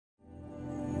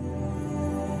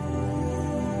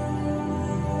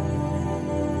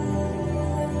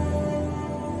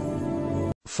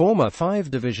Former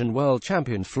five-division world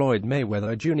champion Floyd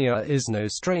Mayweather Jr. is no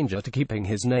stranger to keeping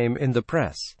his name in the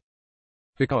press,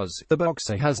 because the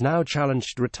boxer has now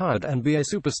challenged retired NBA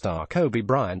superstar Kobe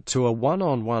Bryant to a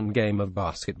one-on-one game of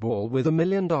basketball with $1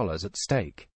 million at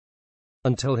stake.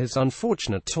 Until his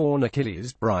unfortunate torn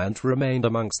Achilles, Bryant remained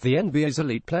amongst the NBA's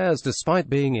elite players despite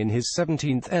being in his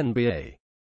 17th NBA.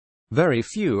 Very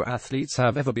few athletes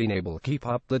have ever been able to keep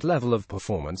up that level of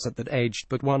performance at that age,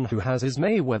 but one who has is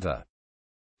Mayweather.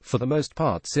 For the most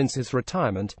part since his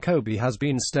retirement, Kobe has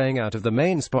been staying out of the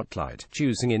main spotlight,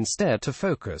 choosing instead to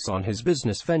focus on his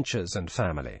business ventures and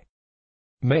family.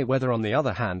 Mayweather, on the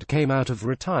other hand, came out of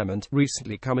retirement,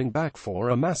 recently coming back for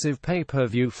a massive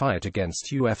pay-per-view fight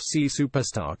against UFC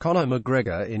superstar Conor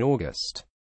McGregor in August.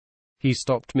 He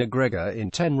stopped McGregor in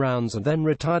 10 rounds and then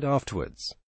retired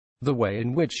afterwards. The way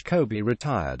in which Kobe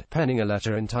retired, penning a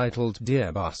letter entitled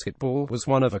 "Dear Basketball," was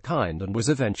one of a kind and was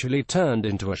eventually turned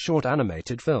into a short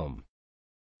animated film.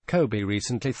 Kobe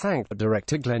recently thanked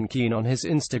director Glenn Keane on his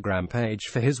Instagram page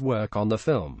for his work on the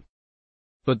film.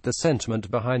 But the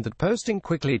sentiment behind that posting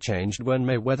quickly changed when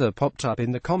Mayweather popped up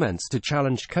in the comments to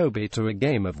challenge Kobe to a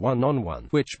game of one-on-one,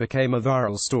 which became a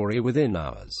viral story within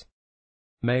hours.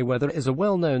 Mayweather is a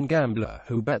well-known gambler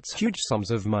who bets huge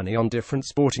sums of money on different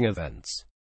sporting events.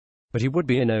 But he would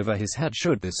be in over his head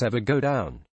should this ever go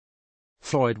down.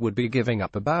 Floyd would be giving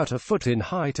up about a foot in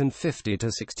height and 50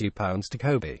 to 60 pounds to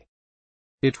Kobe.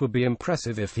 It would be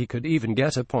impressive if he could even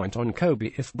get a point on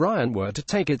Kobe if Bryant were to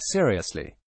take it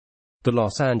seriously. The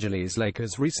Los Angeles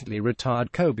Lakers recently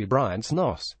retired Kobe Bryant's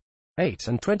Nos. 8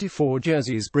 and 24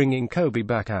 jerseys, bringing Kobe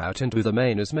back out into the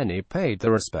main as many paid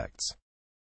their respects.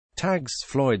 Tags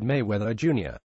Floyd Mayweather Jr.